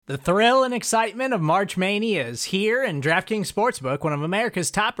The thrill and excitement of March Mania is here, and DraftKings Sportsbook, one of America's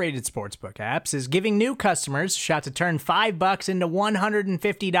top-rated sportsbook apps, is giving new customers a shot to turn $5 into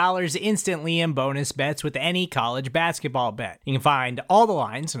 $150 instantly in bonus bets with any college basketball bet. You can find all the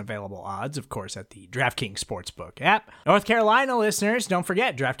lines and available odds, of course, at the DraftKings Sportsbook app. North Carolina listeners, don't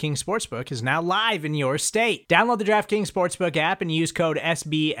forget, DraftKings Sportsbook is now live in your state. Download the DraftKings Sportsbook app and use code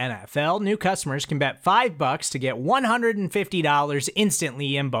SBNFL. New customers can bet $5 to get $150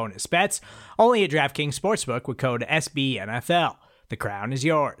 instantly in bonus bets, only at DraftKings Sportsbook with code SBNFL. The crown is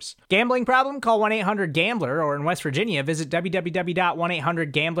yours. Gambling problem? Call 1-800-GAMBLER, or in West Virginia, visit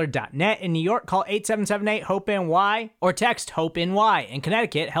www.1800gambler.net. In New York, call 877-8-HOPE-NY or text HOPE-NY. In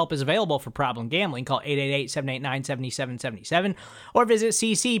Connecticut, help is available for problem gambling. Call 888-789-7777 or visit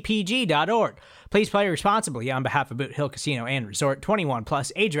ccpg.org. Please play responsibly on behalf of Boot Hill Casino and Resort. 21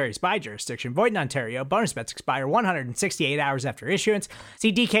 plus, age varies by jurisdiction. Void in Ontario. Bonus bets expire 168 hours after issuance.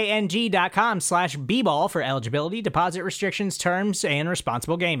 See dkng.com/bball for eligibility, deposit restrictions, terms, and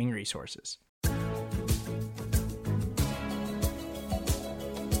responsible gaming resources.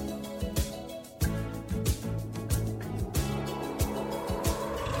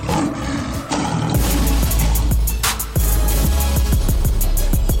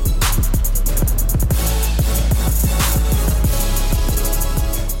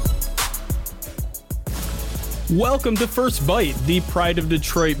 Welcome to First Bite, the Pride of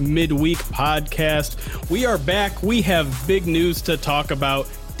Detroit midweek podcast. We are back. We have big news to talk about.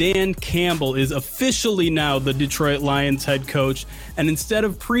 Dan Campbell is officially now the Detroit Lions head coach. And instead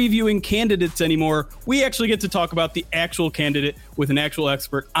of previewing candidates anymore, we actually get to talk about the actual candidate with an actual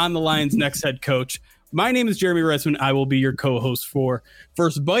expert on the Lions' next head coach. My name is Jeremy Resman. I will be your co-host for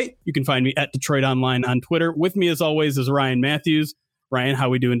First Bite. You can find me at Detroit Online on Twitter. With me, as always, is Ryan Matthews. Ryan, how are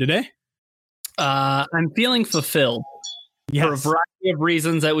we doing today? I'm feeling fulfilled for a variety of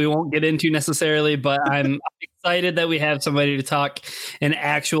reasons that we won't get into necessarily, but I'm excited that we have somebody to talk an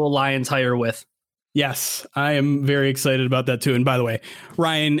actual Lions hire with. Yes, I am very excited about that too. And by the way,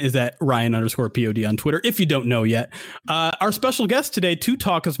 Ryan is at Ryan_POD on Twitter, if you don't know yet. Our special guest today to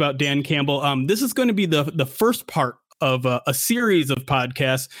talk us about Dan Campbell. This is going to be the first part of a series of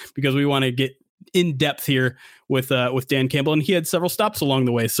podcasts because we want to get in depth here with Dan Campbell, and he had several stops along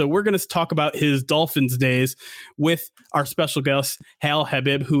the way. So we're going to talk about his Dolphins days with our special guest, Hal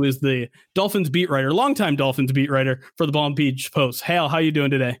Habib, who is the Dolphins beat writer, longtime Dolphins beat writer for the Palm Beach Post. Hal, how are you doing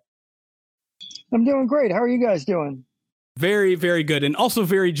today? I'm doing great. How are you guys doing? Very, very good, and also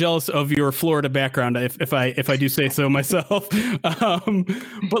very jealous of your Florida background, if I do say so myself.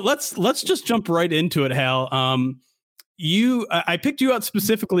 But let's just jump right into it, Hal. I picked you out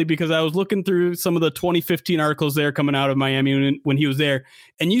specifically because I was looking through some of the 2015 articles there coming out of Miami when he was there,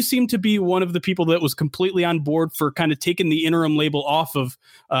 and you seem to be one of the people that was completely on board for kind of taking the interim label off of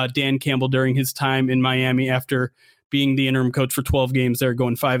Dan Campbell during his time in Miami after being the interim coach for 12 games there,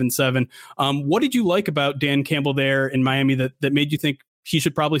 going 5-7. What did you like about Dan Campbell there in Miami that made you think he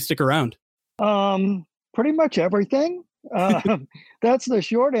should probably stick around? Pretty much everything. That's the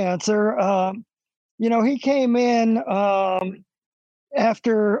short answer. He came in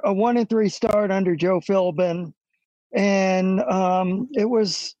after a 1-3 start under Joe Philbin, and it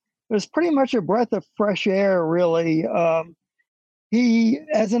was pretty much a breath of fresh air, really. He,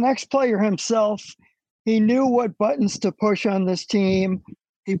 as an ex-player himself, he knew what buttons to push on this team.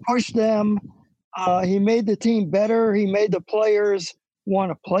 He pushed them. He made the team better. He made the players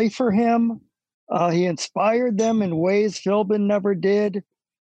want to play for him. He inspired them in ways Philbin never did.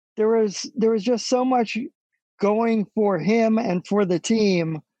 There was just so much going for him and for the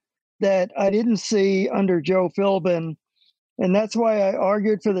team that I didn't see under Joe Philbin. And that's why I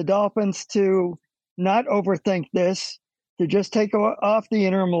argued for the Dolphins to not overthink this, to just take off the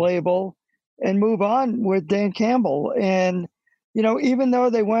interim label and move on with Dan Campbell. And, even though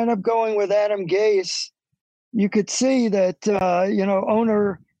they wound up going with Adam Gase, you could see that,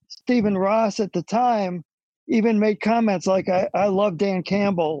 owner Stephen Ross at the time even made comments like, I love Dan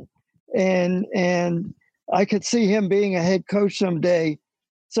Campbell, and I could see him being a head coach someday.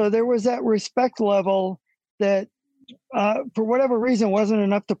 So there was that respect level that, for whatever reason, wasn't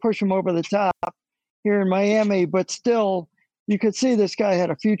enough to push him over the top here in Miami, but still you could see this guy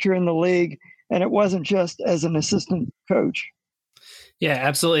had a future in the league, and it wasn't just as an assistant coach. Yeah,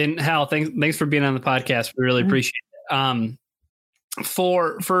 absolutely. And Hal, thanks for being on the podcast. We really appreciate it.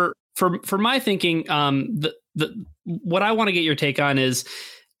 For my thinking, what I want to get your take on is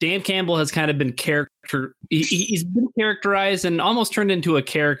Dan Campbell has kind of been he's been characterized and almost turned into a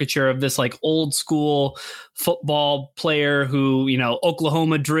caricature of this like old school football player who,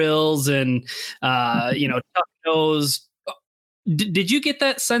 Oklahoma drills and, tough nose, Did you get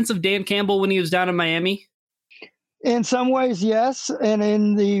that sense of Dan Campbell when he was down in Miami? In some ways, yes. And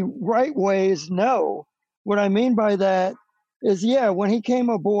in the right ways, no. What I mean by that is, when he came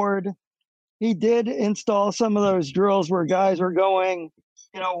aboard, he did install some of those drills where guys were going,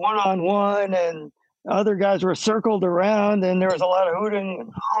 one-on-one, and other guys were circled around, and there was a lot of hooting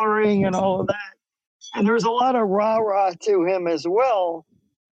and hollering and all of that. And there was a lot of rah-rah to him as well.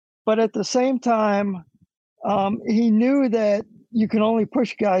 But at the same time, he knew that you can only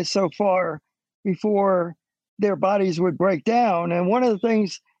push guys so far before their bodies would break down. And one of the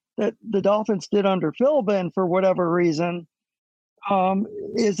things that the Dolphins did under Philbin, for whatever reason,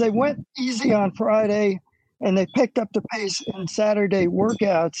 is they went easy on Friday and they picked up the pace in Saturday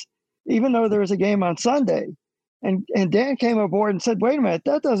workouts, even though there was a game on Sunday. And Dan came aboard and said, wait a minute,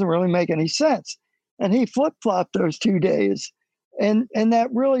 that doesn't really make any sense. And he flip-flopped those 2 days. And that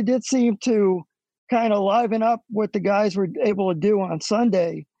really did seem to kind of liven up what the guys were able to do on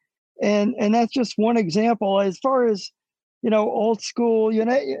Sunday. And that's just one example. As far as, old school,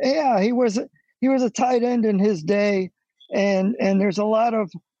 he was a tight end in his day. And there's a lot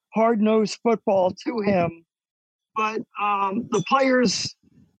of hard-nosed football to him. But the players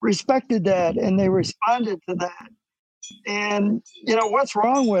respected that, and they responded to that. And, what's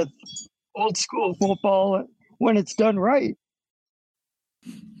wrong with old school football when it's done right?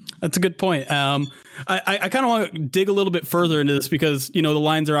 That's a good point. I kind of want to dig a little bit further into this because, the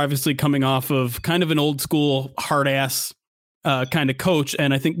Lions are obviously coming off of kind of an old school hard ass kind of coach.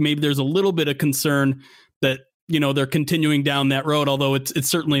 And I think maybe there's a little bit of concern that, they're continuing down that road, although it's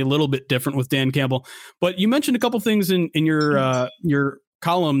certainly a little bit different with Dan Campbell. But you mentioned a couple things in your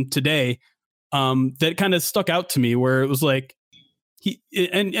column today that kind of stuck out to me, where it was like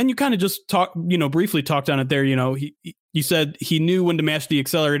and you kind of just briefly talked on it there. You said he knew when to mash the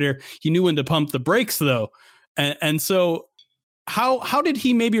accelerator. He knew when to pump the brakes, though. And so how did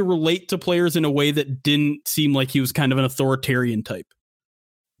he maybe relate to players in a way that didn't seem like he was kind of an authoritarian type?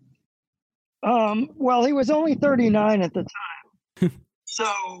 Well, he was only 39 at the time.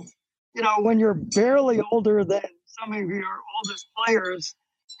 So, when you're barely older than some of your oldest players,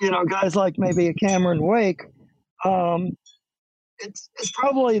 guys like maybe a Cameron Wake, it's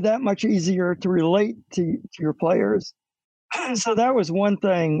probably that much easier to relate to your players. So that was one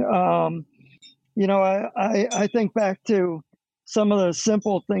thing. I think back to some of the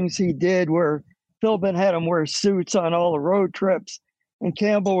simple things he did where Philbin had him wear suits on all the road trips, and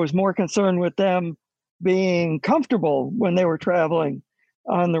Campbell was more concerned with them being comfortable when they were traveling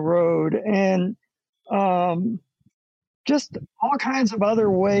on the road. And just all kinds of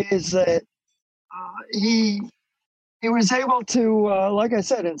other ways that he was able to, like I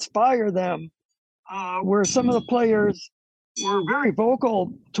said, inspire them, where some of the players were very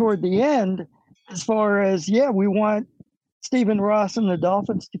vocal toward the end as far as, we want Stephen Ross and the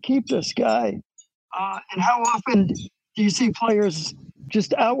Dolphins to keep this guy. And how often do you see players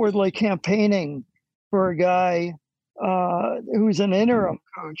just outwardly campaigning for a guy who's an interim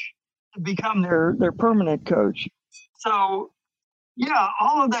coach to become their permanent coach? So,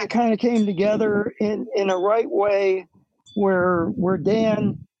 all of that kind of came together in a right way where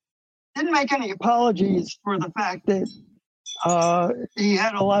Dan didn't make any apologies for the fact that he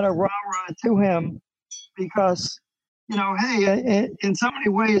had a lot of rah-rah to him because, hey, in so many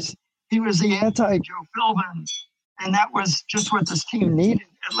ways, he was the anti-Joe Philbin, and that was just what this team needed,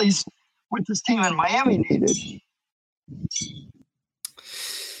 at least what this team in Miami needed.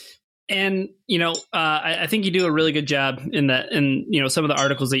 And, I think you do a really good job in that, in, some of the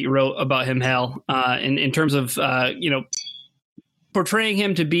articles that you wrote about him, Hal, in terms of, portraying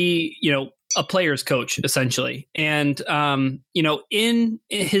him to be, a player's coach, essentially. And, in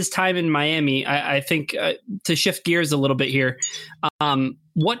his time in Miami, I think to shift gears a little bit here,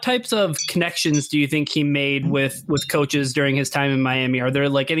 what types of connections do you think he made with coaches during his time in Miami? Are there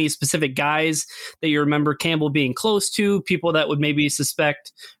like any specific guys that you remember Campbell being close to, people that would maybe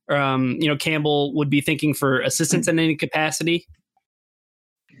suspect, Campbell would be thinking for assistance in any capacity?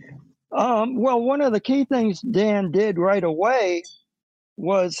 Well, one of the key things Dan did right away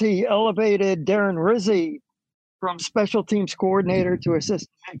was he elevated Darren Rizzi from special teams coordinator to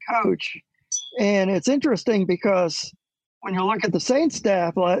assistant head coach. And it's interesting because when you look at the Saints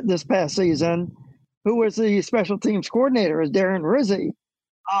staff this past season, who was the special teams coordinator is Darren Rizzi.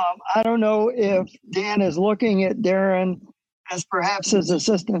 I don't know if Dan is looking at Darren as perhaps his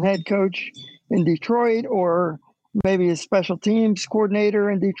assistant head coach in Detroit, or maybe his special teams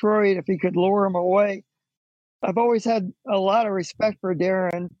coordinator in Detroit, if he could lure him away. I've always had a lot of respect for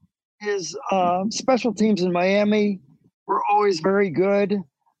Darren. His special teams in Miami were always very good.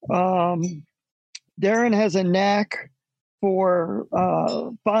 Darren has a knack for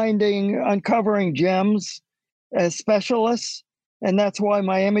uncovering gems as specialists. And that's why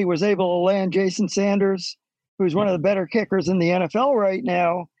Miami was able to land Jason Sanders, who's one of the better kickers in the NFL right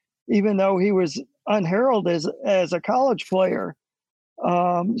now, even though he was unheralded as a college player.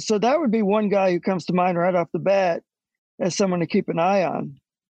 So that would be one guy who comes to mind right off the bat as someone to keep an eye on.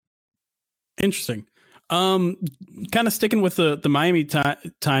 Interesting. Kind of sticking with the Miami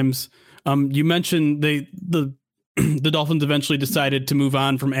times. You mentioned the Dolphins eventually decided to move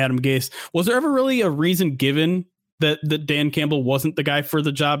on from Adam Gase. Was there ever really a reason given that Dan Campbell wasn't the guy for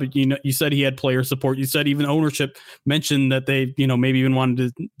the job? You said he had player support. You said even ownership mentioned that they, maybe even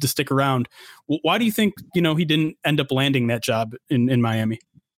wanted to stick around. Why do you think, he didn't end up landing that job in Miami?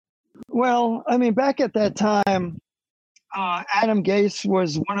 Well, I mean, back at that time, Adam Gase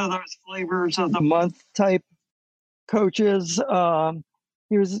was one of those flavors of the month type coaches.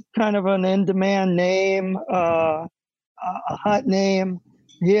 He was kind of an in-demand name, a hot name.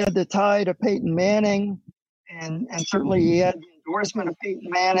 He had the tie to Peyton Manning. And certainly he had the endorsement of Peyton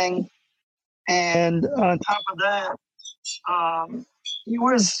Manning. And on top of that, he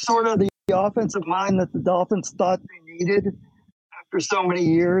was sort of the offensive mind that the Dolphins thought they needed after so many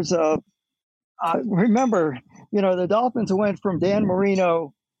years of, remember, the Dolphins went from Dan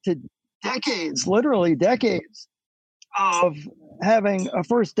Marino to decades, literally decades, of having a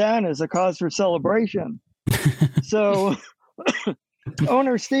first down as a cause for celebration. So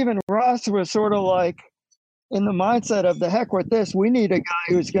owner Stephen Ross was sort of like, in the mindset of the heck with this, we need a guy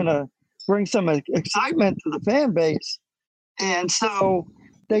who's going to bring some excitement to the fan base. And so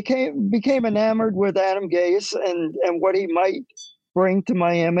they became enamored with Adam Gase and what he might bring to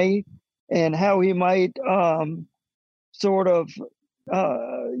Miami and how he might sort of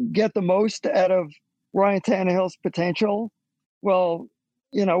get the most out of Ryan Tannehill's potential. Well,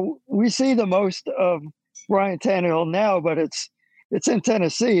 we see the most of Ryan Tannehill now, but it's in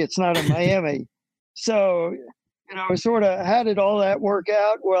Tennessee. It's not in Miami. So, sort of how did all that work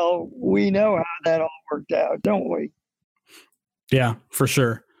out? Well, we know how that all worked out, don't we? Yeah, for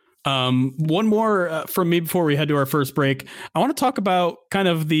sure. One more from me before we head to our first break. I want to talk about kind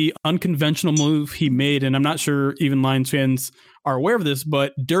of the unconventional move he made. And I'm not sure even Lions fans are aware of this,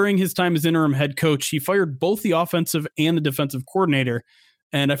 but during his time as interim head coach, he fired both the offensive and the defensive coordinator.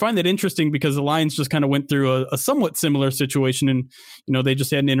 And I find that interesting because the Lions just kind of went through a somewhat similar situation. And, they just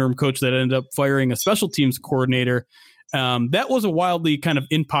had an interim coach that ended up firing a special teams coordinator. That was a wildly kind of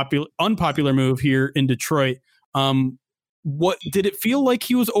unpopular move here in Detroit. What did it feel like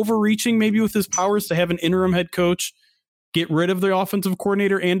he was overreaching maybe with his powers to have an interim head coach get rid of the offensive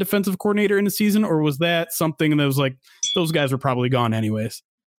coordinator and defensive coordinator in the season? Or was that something that was like, those guys were probably gone anyways?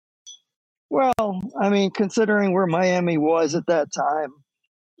 Well, I mean, considering where Miami was at that time,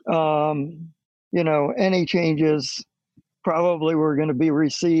 any changes probably were going to be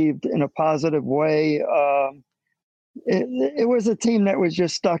received in a positive way. It was a team that was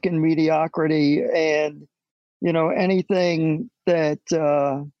just stuck in mediocrity, and anything that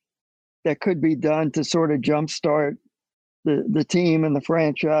could be done to sort of jumpstart the team and the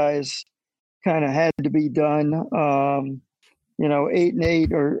franchise kind of had to be done.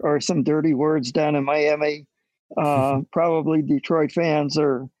 8-8 or some dirty words down in Miami. Probably Detroit fans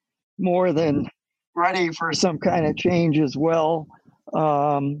are more than ready for some kind of change as well.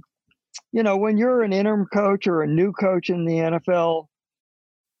 When you're an interim coach or a new coach in the NFL,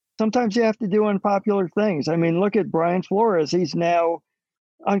 sometimes you have to do unpopular things. I mean, look at Brian Flores. He's now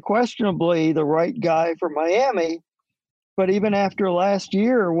unquestionably the right guy for Miami. But even after last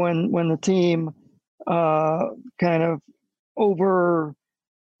year, when the team kind of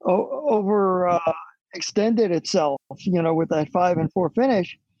extended itself, with that 5-4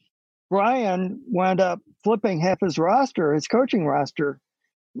 finish, Brian wound up flipping half his roster, his coaching roster,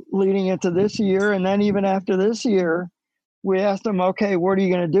 leading into this year. And then even after this year, we asked him, okay, what are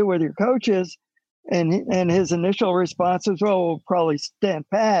you going to do with your coaches? And his initial response was, well, we'll probably stand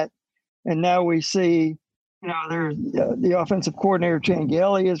pat. And now we see, there's the offensive coordinator, Chan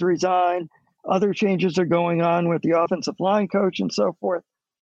Gailey, has resigned. Other changes are going on with the offensive line coach and so forth.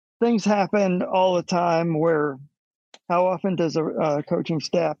 Things happen all the time where how often does a coaching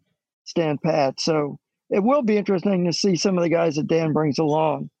staff stand pat? So it will be interesting to see some of the guys that Dan brings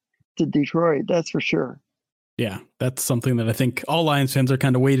along to Detroit. That's for sure. Yeah, that's something that I think all Lions fans are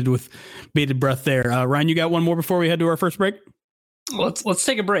kind of waited with bated breath there. Ryan, you got one more before we head to our first break? Let's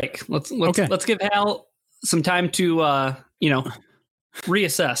take a break. Let's give Hal some time to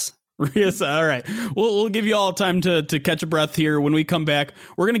reassess. All right. We'll give you all time to catch a breath here. When we come back,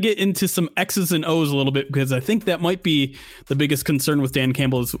 we're going to get into some X's and O's a little bit, because I think that might be the biggest concern with Dan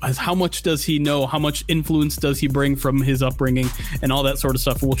Campbell is how much does he know? How much influence does he bring from his upbringing and all that sort of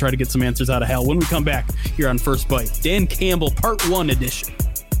stuff? We'll try to get some answers out of Hal when we come back here on First Bite. Dan Campbell, Part 1 edition.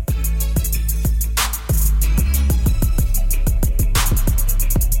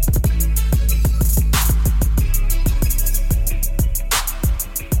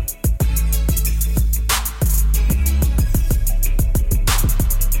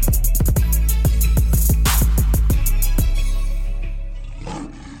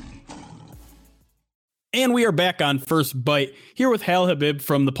 And we are back on First Bite here with Hal Habib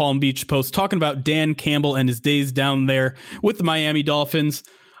from the Palm Beach Post, talking about Dan Campbell and his days down there with the Miami Dolphins.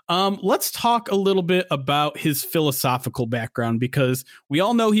 Let's talk a little bit about his philosophical background, because we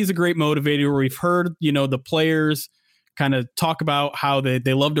all know he's a great motivator. We've heard, the players kind of talk about how they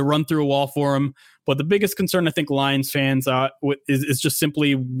love to run through a wall for him. But the biggest concern, I think, Lions fans is just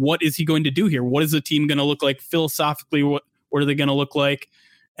simply, what is he going to do here? What is the team going to look like philosophically? What are they going to look like?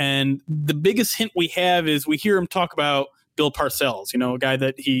 And the biggest hint we have is we hear him talk about Bill Parcells, a guy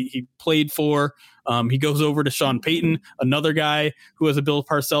that he played for. He goes over to Sean Payton, another guy who has a Bill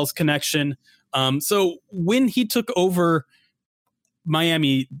Parcells connection. So when he took over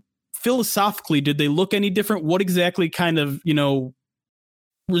Miami, philosophically, did they look any different? What exactly kind of,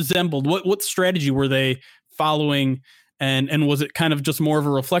 resembled? What strategy were they following? And was it kind of just more of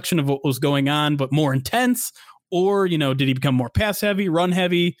a reflection of what was going on, but more intense? Or, did he become more pass heavy, run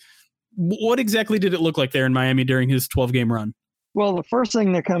heavy? What exactly did it look like there in Miami during his 12-game run? Well, the first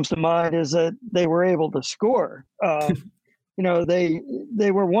thing that comes to mind is that they were able to score. They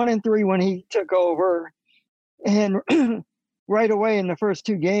were 1-3 when he took over, and right away in the first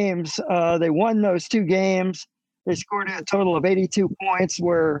 2 games, they won those 2 games. They scored a total of 82 points,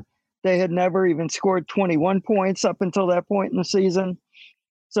 where they had never even scored 21 points up until that point in the season.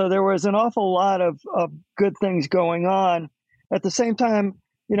 So there was an awful lot of good things going on. At the same time,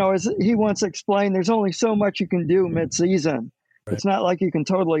 as he once explained, there's only so much you can do mid-season. Right. It's not like you can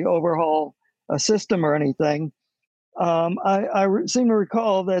totally overhaul a system or anything. I seem to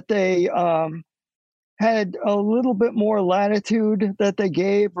recall that they had a little bit more latitude that they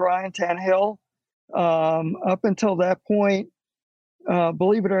gave Ryan Tannehill. Up until that point,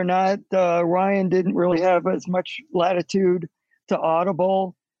 believe it or not, Ryan didn't really have as much latitude to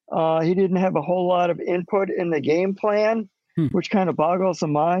audible. He didn't have a whole lot of input in the game plan, which kind of boggles the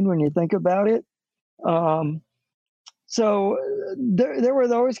mind when you think about it. So there were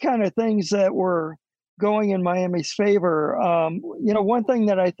those kind of things that were going in Miami's favor. One thing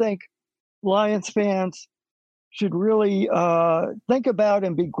that I think Lions fans should really think about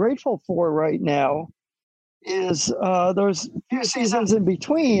and be grateful for right now is those few seasons in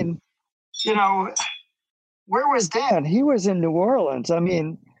between. Where was Dan? He was in New Orleans. I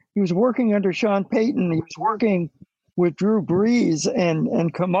mean, he was working under Sean Payton. He was working with Drew Brees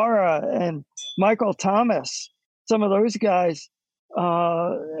and Kamara and Michael Thomas, some of those guys.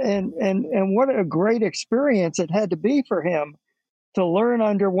 And what a great experience it had to be for him to learn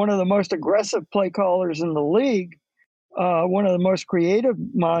under one of the most aggressive play callers in the league, one of the most creative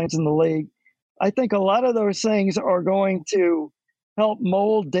minds in the league. I think a lot of those things are going to help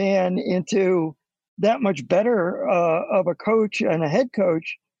mold Dan into that much better of a coach and a head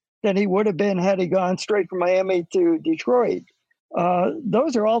coach than he would have been had he gone straight from Miami to Detroit.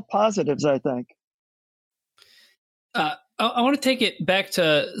 Those are all positives, I think. I want to take it back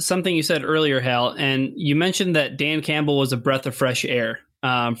to something you said earlier, Hal, and you mentioned that Dan Campbell was a breath of fresh air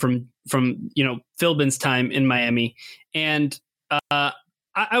from Philbin's time in Miami. And I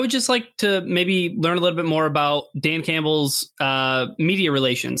would just like to maybe learn a little bit more about Dan Campbell's media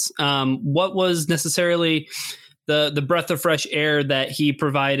relations. What was necessarily the breath of fresh air that he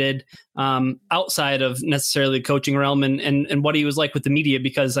provided outside of necessarily the coaching realm, and what he was like with the media?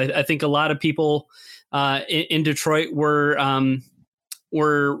 Because I think a lot of people in Detroit were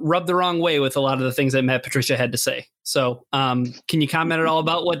rubbed the wrong way with a lot of the things that Matt Patricia had to say. So can you comment at all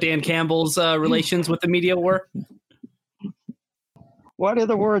about what Dan Campbell's relations with the media were? Why do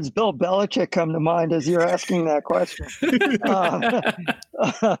the words Bill Belichick come to mind as you're asking that question?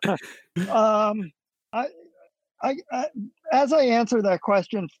 As I answer that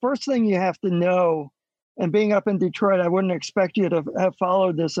question, first thing you have to know, and being up in Detroit, I wouldn't expect you to have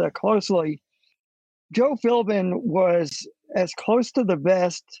followed this closely. Joe Philbin was as close to the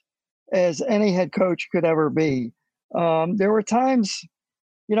best as any head coach could ever be. There were times,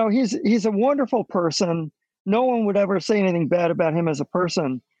 he's a wonderful person. No one would ever say anything bad about him as a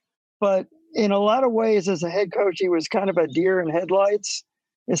person. But in a lot of ways, as a head coach, he was kind of a deer in headlights.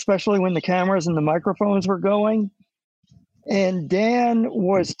 especially when the cameras and the microphones were going. And Dan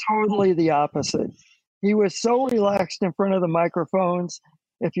was totally the opposite. He was so relaxed in front of the microphones.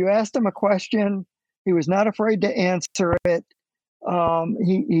 If you asked him a question, he was not afraid to answer it.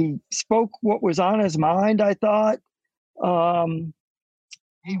 He spoke what was on his mind, I thought.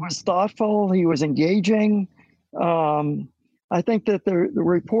 He was thoughtful. He was engaging. I think that the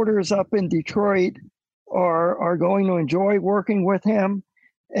reporters up in Detroit are going to enjoy working with him.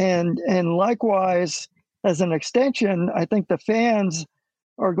 And likewise, as an extension, I think the fans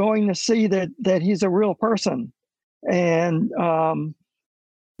are going to see that he's a real person. And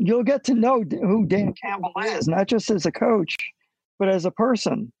you'll get to know who Dan Campbell is, not just as a coach, but as a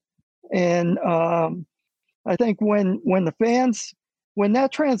person. And I think when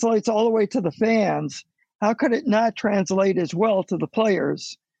that translates all the way to the fans, how could it not translate as well to the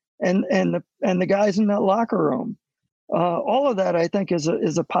players and the guys in that locker room? All of that, I think, is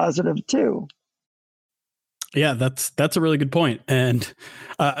a positive too. Yeah, that's a really good point. And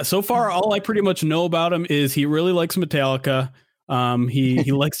so far, all I pretty much know about him is he really likes Metallica.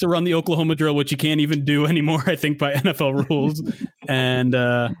 He likes to run the Oklahoma drill, which you can't even do anymore, I think, by NFL rules. And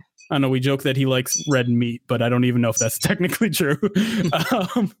I know we joke that he likes red meat, but I don't even know if that's technically true.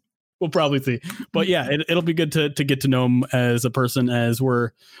 We'll probably see. But yeah, it'll be good to get to know him as a person, as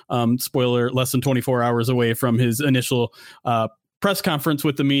we're, spoiler, less than 24 hours away from his initial press conference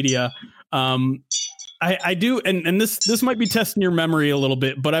with the media. I do, and this might be testing your memory a little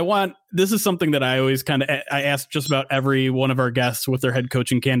bit, but this is something that I always I ask just about every one of our guests with their head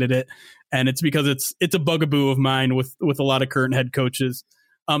coaching candidate, and it's because it's a bugaboo of mine with a lot of current head coaches.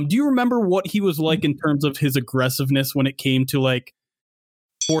 Do you remember what he was like in terms of his aggressiveness when it came to like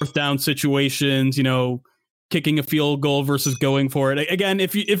fourth down situations, kicking a field goal versus going for it? Again,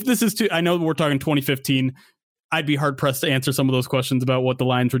 if this is I know we're talking 2015. I'd be hard pressed to answer some of those questions about what the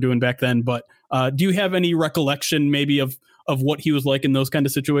Lions were doing back then. But do you have any recollection maybe of what he was like in those kind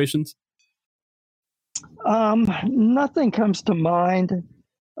of situations? Nothing comes to mind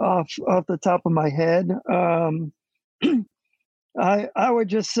off the top of my head. I would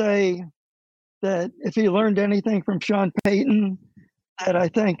just say that if he learned anything from Sean Payton, that I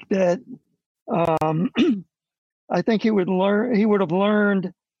think that I think he would have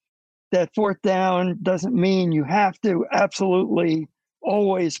learned that fourth down doesn't mean you have to absolutely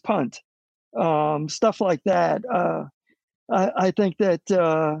always punt. Stuff like that. I think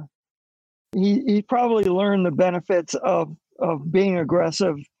that he probably learned the benefits of being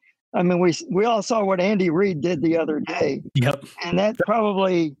aggressive. I mean, we all saw what Andy Reid did the other day. Yep. And that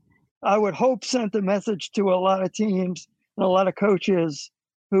probably, I would hope, sent a message to a lot of teams and a lot of coaches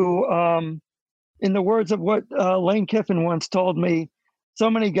who, in the words of what Lane Kiffin once told me, so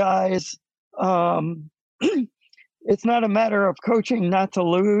many guys, it's not a matter of coaching not to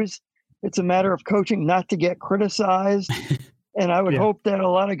lose. It's a matter of coaching not to get criticized. And I would hope that a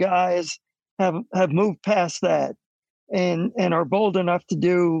lot of guys have moved past that and are bold enough to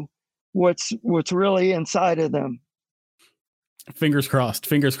do what's really inside of them. Fingers crossed.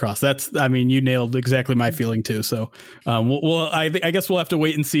 You nailed exactly my feeling too. So, I guess we'll have to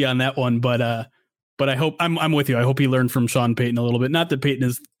wait and see on that one, but I hope I'm with you. I hope he learned from Sean Payton a little bit. Not that Payton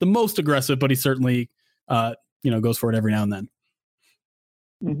is the most aggressive, but he certainly, goes for it every now and then.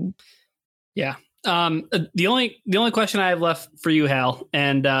 Mm-hmm. Yeah. The only question I have left for you, Hal,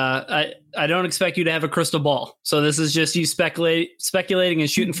 and I don't expect you to have a crystal ball. So this is just you speculating and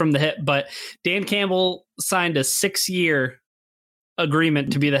shooting from the hip. But Dan Campbell signed a 6-year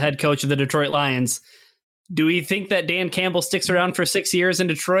agreement to be the head coach of the Detroit Lions. Do we think that Dan Campbell sticks around for 6 years in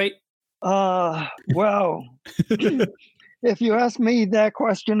Detroit? Well, if you ask me that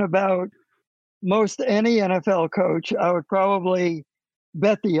question about most any NFL coach, I would probably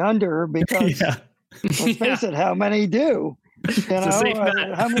bet the under because let's face it, how many do?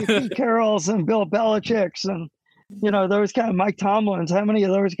 How many Pete Carrolls and Bill Belichick's and those kind of Mike Tomlins? How many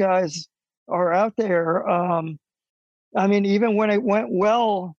of those guys are out there? I mean, even when it went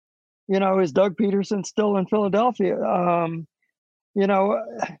well, is Doug Peterson still in Philadelphia?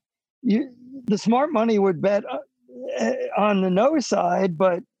 The smart money would bet on the no side,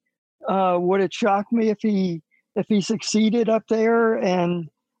 but would it shock me if he succeeded up there and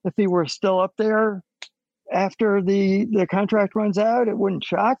if he were still up there after the contract runs out? It wouldn't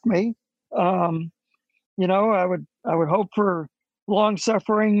shock me. I would hope for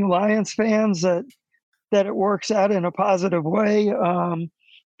long-suffering Lions fans that it works out in a positive way.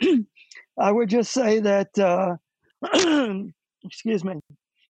 I would just say that excuse me.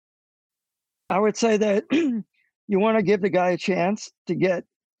 I would say that you want to give the guy a chance to get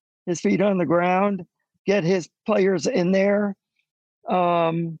his feet on the ground, get his players in there.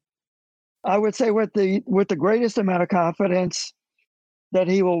 I would say with the greatest amount of confidence that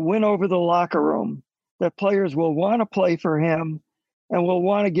he will win over the locker room, that players will want to play for him and will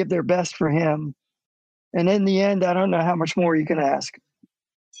want to give their best for him. And in the end, I don't know how much more you can ask.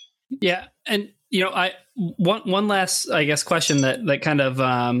 Yeah. And, one last, I guess, question that kind of,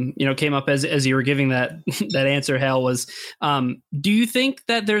 came up as you were giving that answer, Hal, was, do you think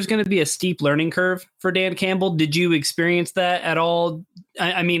that there's going to be a steep learning curve for Dan Campbell? Did you experience that at all?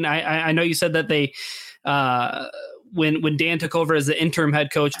 I mean, I know you said that they, when Dan took over as the interim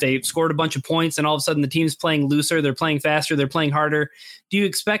head coach, they scored a bunch of points and all of a sudden the team's playing looser. They're playing faster. They're playing harder. Do you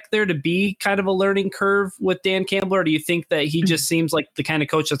expect there to be kind of a learning curve with Dan Campbell, or do you think that he just seems like the kind of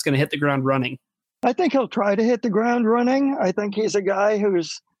coach that's going to hit the ground running? I think he'll try to hit the ground running. I think he's a guy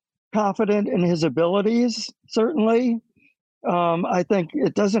who's confident in his abilities, certainly. I think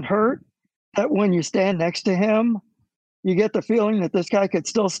it doesn't hurt that when you stand next to him, you get the feeling that this guy could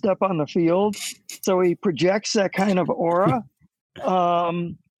still step on the field. So he projects that kind of aura.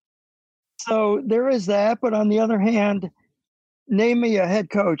 So there is that. But on the other hand, name me a head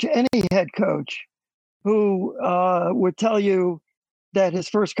coach, any head coach, who would tell you that his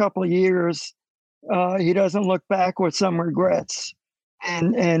first couple of years, he doesn't look back with some regrets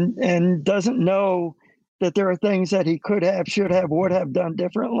and doesn't know that there are things that he could have, should have, would have done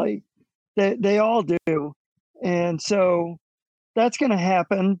differently. They all do. And so that's going to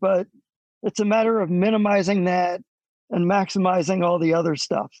happen, but it's a matter of minimizing that and maximizing all the other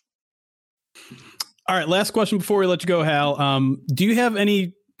stuff. All right. Last question before we let you go, Hal. Do you have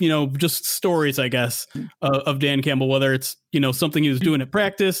any, just stories, I guess, of Dan Campbell, whether it's, something he was doing at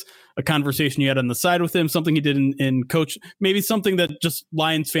practice, a conversation you had on the side with him, something he did in coach, maybe something that just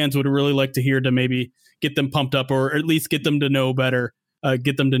Lions fans would really like to hear to maybe get them pumped up or at least get them to know better,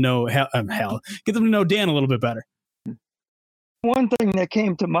 get them to know get them to know Dan a little bit better. One thing that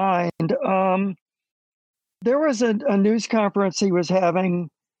came to mind, there was a news conference he was having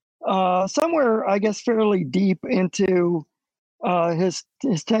somewhere, I guess, fairly deep into his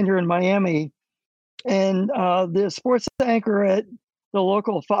tenure in Miami. And the sports anchor at the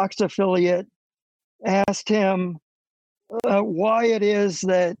local Fox affiliate asked him why it is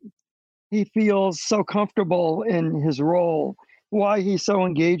that he feels so comfortable in his role, why he's so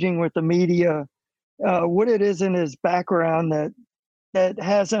engaging with the media, what it is in his background that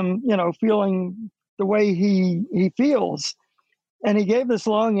has him, feeling the way he feels. And he gave this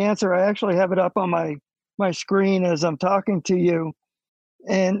long answer. I actually have it up on my screen as I'm talking to you.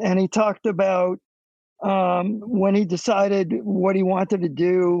 And he talked about when he decided what he wanted to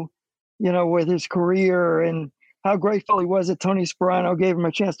do, with his career, and how grateful he was that Tony Sperano gave him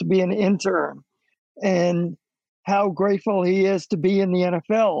a chance to be an intern, and how grateful he is to be in the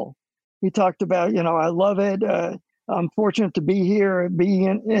NFL. He talked about, I love it. I'm fortunate to be here and be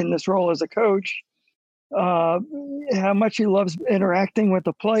in this role as a coach. How much he loves interacting with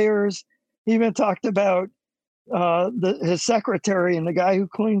the players. He even talked about his secretary and the guy who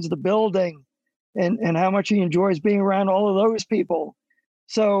cleans the building, and how much he enjoys being around all of those people.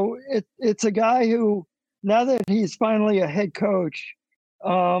 So it's a guy who, now that he's finally a head coach,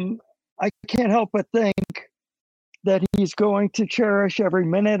 I can't help but think that he's going to cherish every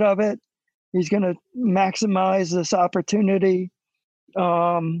minute of it. He's going to maximize this opportunity.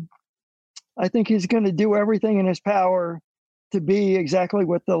 I think he's going to do everything in his power to be exactly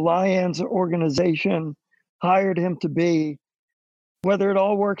what the Lions organization hired him to be. Whether it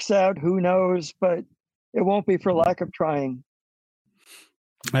all works out, who knows, but it won't be for lack of trying.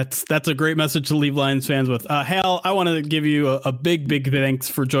 That's a great message to leave Lions fans with. Hal, I want to give you a big thanks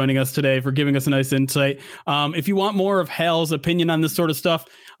for joining us today, for giving us a nice insight. If you want more of Hal's opinion on this sort of stuff,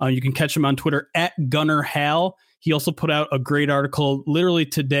 you can catch him on Twitter at Gunner Hal. He also put out a great article literally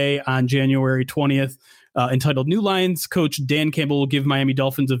today on January 20th entitled "New Lions Coach Dan Campbell Will Give Miami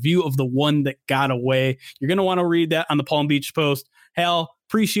Dolphins a View of the One That Got Away." You're going to want to read that on the Palm Beach Post. Hal,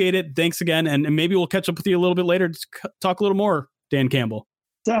 appreciate it. Thanks again. And maybe we'll catch up with you a little bit later to talk a little more, Dan Campbell.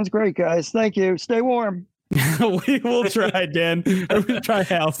 Sounds great, guys. Thank you. Stay warm. We will try, Dan. We'll try,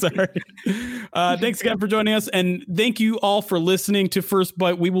 Hal. Sorry. Thanks again for joining us. And thank you all for listening to First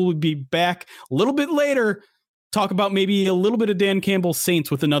Bite. We will be back a little bit later, talk about maybe a little bit of Dan Campbell's Saints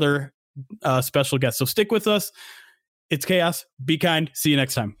with another special guest. So stick with us. It's chaos. Be kind. See you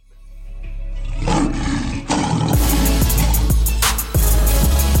next time.